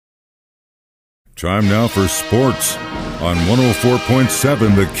Time now for sports on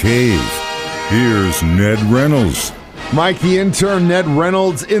 104.7 The Cave. Here's Ned Reynolds. Mike, the intern, Ned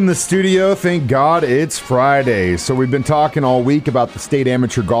Reynolds in the studio. Thank God it's Friday. So we've been talking all week about the state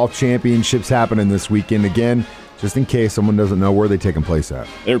amateur golf championships happening this weekend again, just in case someone doesn't know where they're taking place at.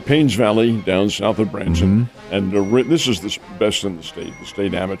 They're Paynes Valley down south of Branson, and this is the best in the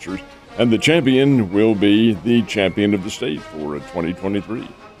state amateurs. And the champion will be the champion of the state for 2023.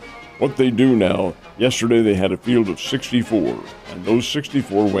 What they do now, yesterday they had a field of 64, and those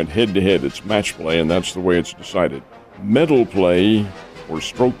 64 went head-to-head. It's match play, and that's the way it's decided. Medal play, or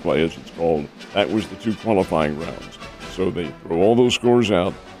stroke play as it's called, that was the two qualifying rounds. So they throw all those scores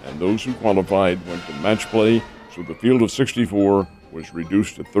out, and those who qualified went to match play. So the field of 64 was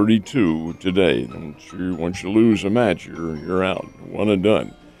reduced to 32 today. Once you lose a match, you're out, one and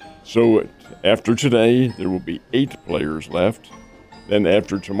done. So after today, there will be 8 players left. Then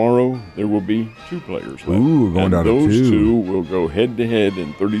after tomorrow, there will be 2 players left. Ooh, going down to 2. Those 2 will go head-to-head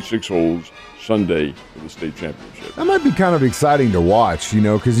in 36 holes Sunday for the state championship. That might be kind of exciting to watch,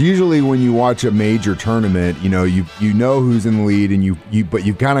 because usually when you watch a major tournament, you know who's in the lead, and but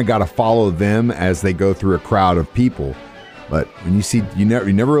you kind of got to follow them as they go through a crowd of people. But when you see, you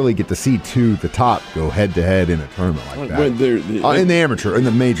never really get to see 2 at the top go head-to-head in a tournament like that. In the amateur, in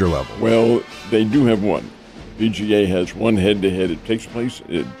the major level. Well, they do have one. PGA has one head-to-head. It takes place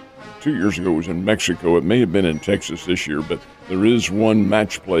 2 years ago. It was in Mexico. It may have been in Texas this year, but there is one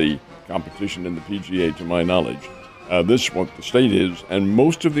match play competition in the PGA, to my knowledge. This is what the state is, and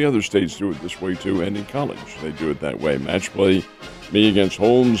most of the other states do it this way too. And in college, they do it that way. Match play, me against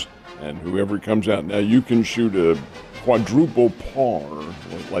Holmes, and whoever comes out. Now you can shoot a quadruple par,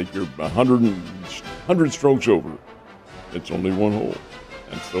 like you're 100 strokes over. It's only one hole,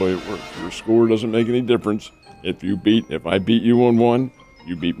 and so it works. Your score doesn't make any difference. If I beat you on one,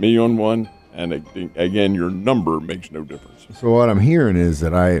 you beat me on one, and again, your number makes no difference. So what I'm hearing is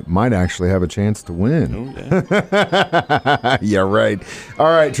that I might actually have a chance to win. Oh, yeah. Yeah, right.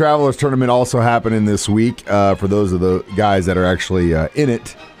 All right, Travelers Tournament also happening this week for those of the guys that are actually in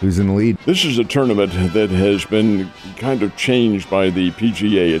it. Who's in the lead? This is a tournament that has been kind of changed by the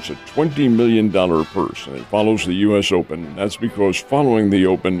PGA. It's a $20 million purse, and it follows the U.S. Open. That's because following the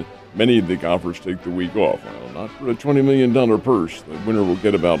Open, many of the golfers take the week off. Well, not for a $20 million purse. The winner will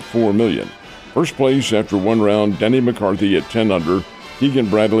get about $4 million. First place after one round, Denny McCarthy at 10 under, Keegan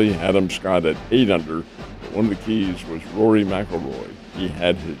Bradley, Adam Scott at 8 under. But one of the keys was Rory McIlroy. He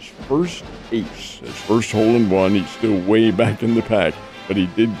had his first ace, his first hole-in-one. He's still way back in the pack, but he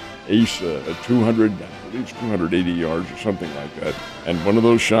did ace a 200, I believe it's 280 yards or something like that. And one of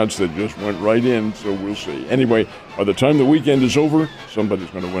those shots that just went right in, so we'll see. Anyway, by the time the weekend is over, somebody's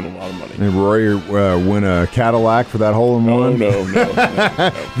going to win a lot of money. Did Rory win a Cadillac for that hole-in-one? No.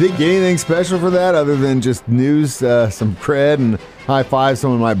 Did they get anything special for that other than just news, some cred, and high five?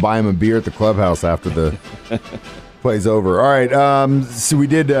 Someone might buy him a beer at the clubhouse after the play's over. All right, so we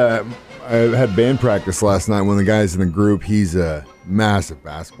did. I had band practice last night. One of the guys in the group, he's a massive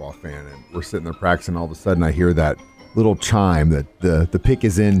basketball fan, and we're sitting there practicing. All of a sudden, I hear that little chime, that the pick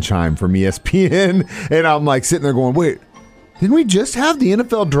is in chime from ESPN, and I'm like sitting there going, wait, didn't we just have the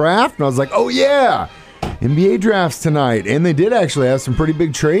NFL draft? And I was like, oh yeah, NBA drafts tonight. And they did actually have some pretty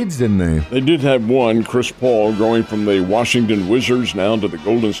big trades, didn't they? They did have one, Chris Paul, going from the Washington Wizards now to the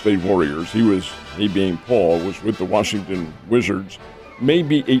Golden State Warriors. He being Paul, was with the Washington Wizards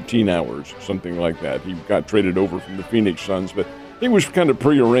maybe 18 hours, something like that. He got traded over from the Phoenix Suns, but it was kind of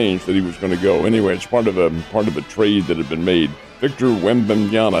prearranged that he was going to go. Anyway, it's part of a trade that had been made. Victor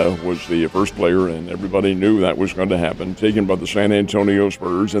Wembanyama was the first player, and everybody knew that was going to happen, taken by the San Antonio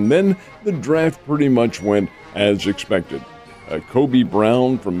Spurs. And then the draft pretty much went as expected. Kobe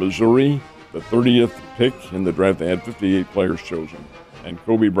Brown from Missouri, the 30th pick in the draft. They had 58 players chosen. And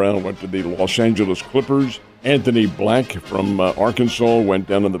Kobe Brown went to the Los Angeles Clippers. Anthony Black from Arkansas went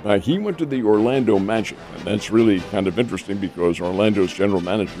down in the pack. He went to the Orlando Magic, and that's really kind of interesting because Orlando's general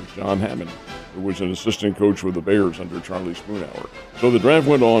manager is John Hammond, who was an assistant coach with the Bears under Charlie Spoonhour. So the draft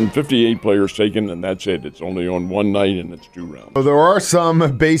went on, 58 players taken, and that's it. It's only on one night, and it's 2 rounds. Well, there are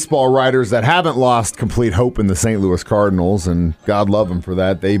some baseball writers that haven't lost complete hope in the St. Louis Cardinals, and God love them for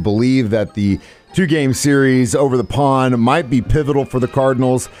that. They believe that the 2-game series over the pond might be pivotal for the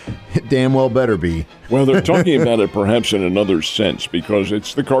Cardinals. It damn well better be. Well, they're talking about it perhaps in another sense because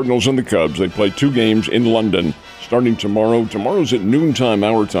it's the Cardinals and the Cubs. They play 2 games in London starting tomorrow. Tomorrow's at noontime,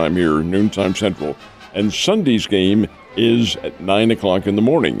 our time here, noontime Central. And Sunday's game is at 9 o'clock in the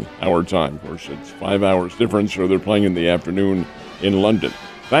morning, our time. Of course, it's 5 hours difference, so they're playing in the afternoon in London.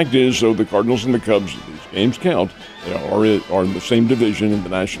 Fact is, though, the Cardinals and the Cubs, these games count, they are in the same division in the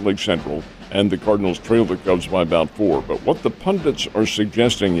National League Central, and the Cardinals trail the Cubs by about 4. But what the pundits are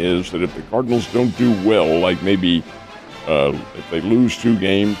suggesting is that if the Cardinals don't do well, like maybe if they lose 2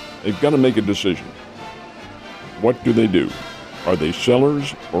 games, they've got to make a decision. What do they do? Are they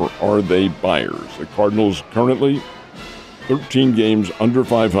sellers or are they buyers? The Cardinals currently 13 games under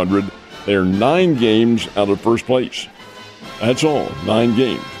 500. They're 9 games out of first place. That's all, 9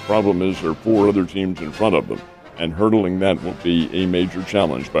 games. Problem is there are 4 other teams in front of them, and hurdling that will be a major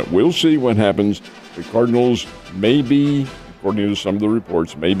challenge. But we'll see what happens. The Cardinals may be, according to some of the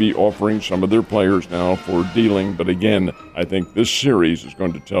reports, may be offering some of their players now for dealing. But again, I think this series is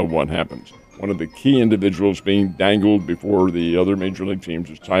going to tell what happens. One of the key individuals being dangled before the other major league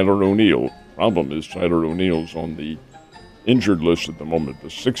teams is Tyler O'Neill. Problem is Tyler O'Neill's on the injured list at the moment, the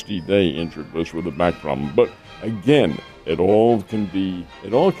 60-day injured list with a back problem. But again, it all can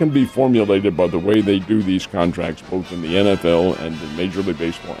be formulated by the way they do these contracts, both in the NFL and in Major League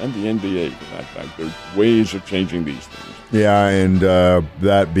Baseball and the NBA, for that fact. There's ways of changing these things. Yeah, and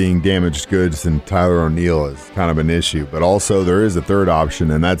that being damaged goods and Tyler O'Neill is kind of an issue. But also there is a third option,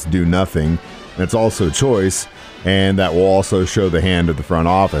 and that's do nothing. That's also a choice, and that will also show the hand of the front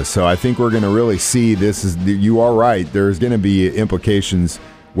office. So I think we're going to really see this. You are right. There's going to be implications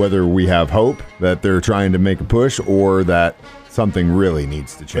whether we have hope that they're trying to make a push or that something really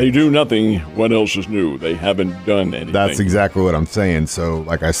needs to change. They do nothing. What else is new? They haven't done anything. That's exactly what I'm saying. So,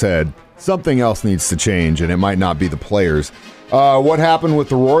 like I said, something else needs to change, and it might not be the players. What happened with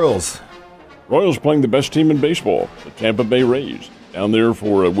the Royals? Royals playing the best team in baseball, the Tampa Bay Rays, down there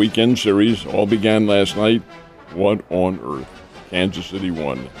for a weekend series. All began last night. What on earth? Kansas City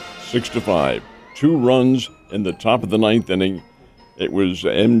won 6-5. 2 runs in the top of the 9th inning. It was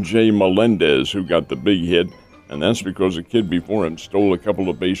M.J. Melendez who got the big hit, and that's because a kid before him stole a couple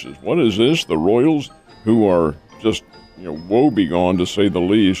of bases. What is this? The Royals, who are just woebegone to say the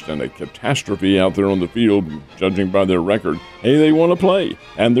least, and a catastrophe out there on the field, judging by their record. Hey, they want to play,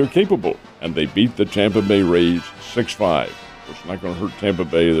 and they're capable, and they beat the Tampa Bay Rays 6-5. It's not going to hurt Tampa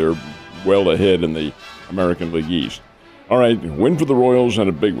Bay. They're well ahead in the American League East. All right, win for the Royals and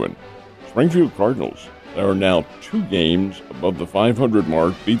a big one. Springfield Cardinals. They are now 2 games above the 500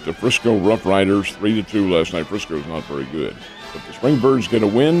 mark. Beat the Frisco Rough Riders 3-2 last night. Frisco's not very good. But the Springbirds get a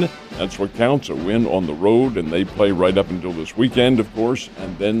win. That's what counts, a win on the road, and they play right up until this weekend, of course,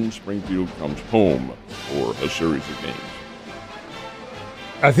 and then Springfield comes home for a series of games.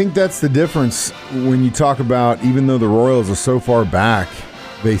 I think that's the difference when you talk about, even though the Royals are so far back,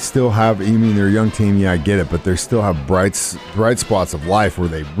 they still have, they're a young team, yeah, I get it, but they still have bright spots of life where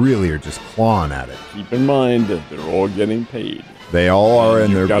they really are just clawing at it. Keep in mind that they're all getting paid. They all are,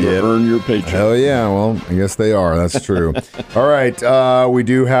 and they're got to earn your paycheck. Hell yeah, well, I guess they are. That's true. All right, we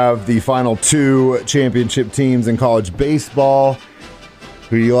do have the final 2 championship teams in college baseball.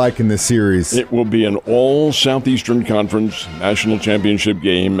 Who do you like in this series? It will be an all Southeastern Conference national championship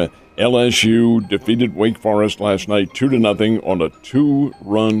game. LSU defeated Wake Forest last night 2-0 on a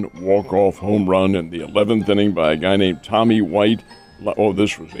 2-run walk-off home run in the 11th inning by a guy named Tommy White. Oh,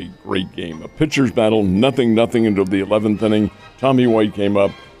 this was a great game. A pitcher's battle, 0-0 until the 11th inning. Tommy White came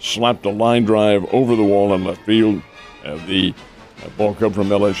up, slapped a line drive over the wall in left field. The ball club from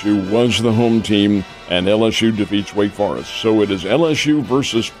LSU was the home team, and LSU defeats Wake Forest. So it is LSU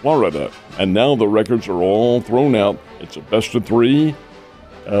versus Florida, and now the records are all thrown out. It's a best of 3.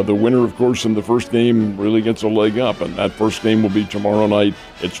 The winner, of course, in the first game really gets a leg up, and that first game will be tomorrow night.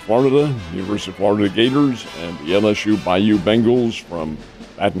 It's Florida, University of Florida Gators, and the LSU Bayou Bengals from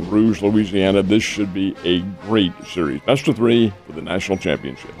Baton Rouge, Louisiana. This should be a great series. Best of 3 for the national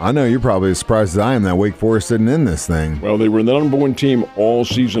championship. I know you're probably as surprised as I am that Wake Forest isn't in this thing. Well, they were the number 1 team all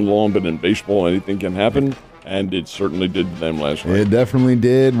season long, but in baseball, anything can happen. And it certainly did to them last night. It definitely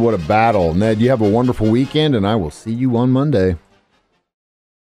did. What a battle. Ned, you have a wonderful weekend, and I will see you on Monday.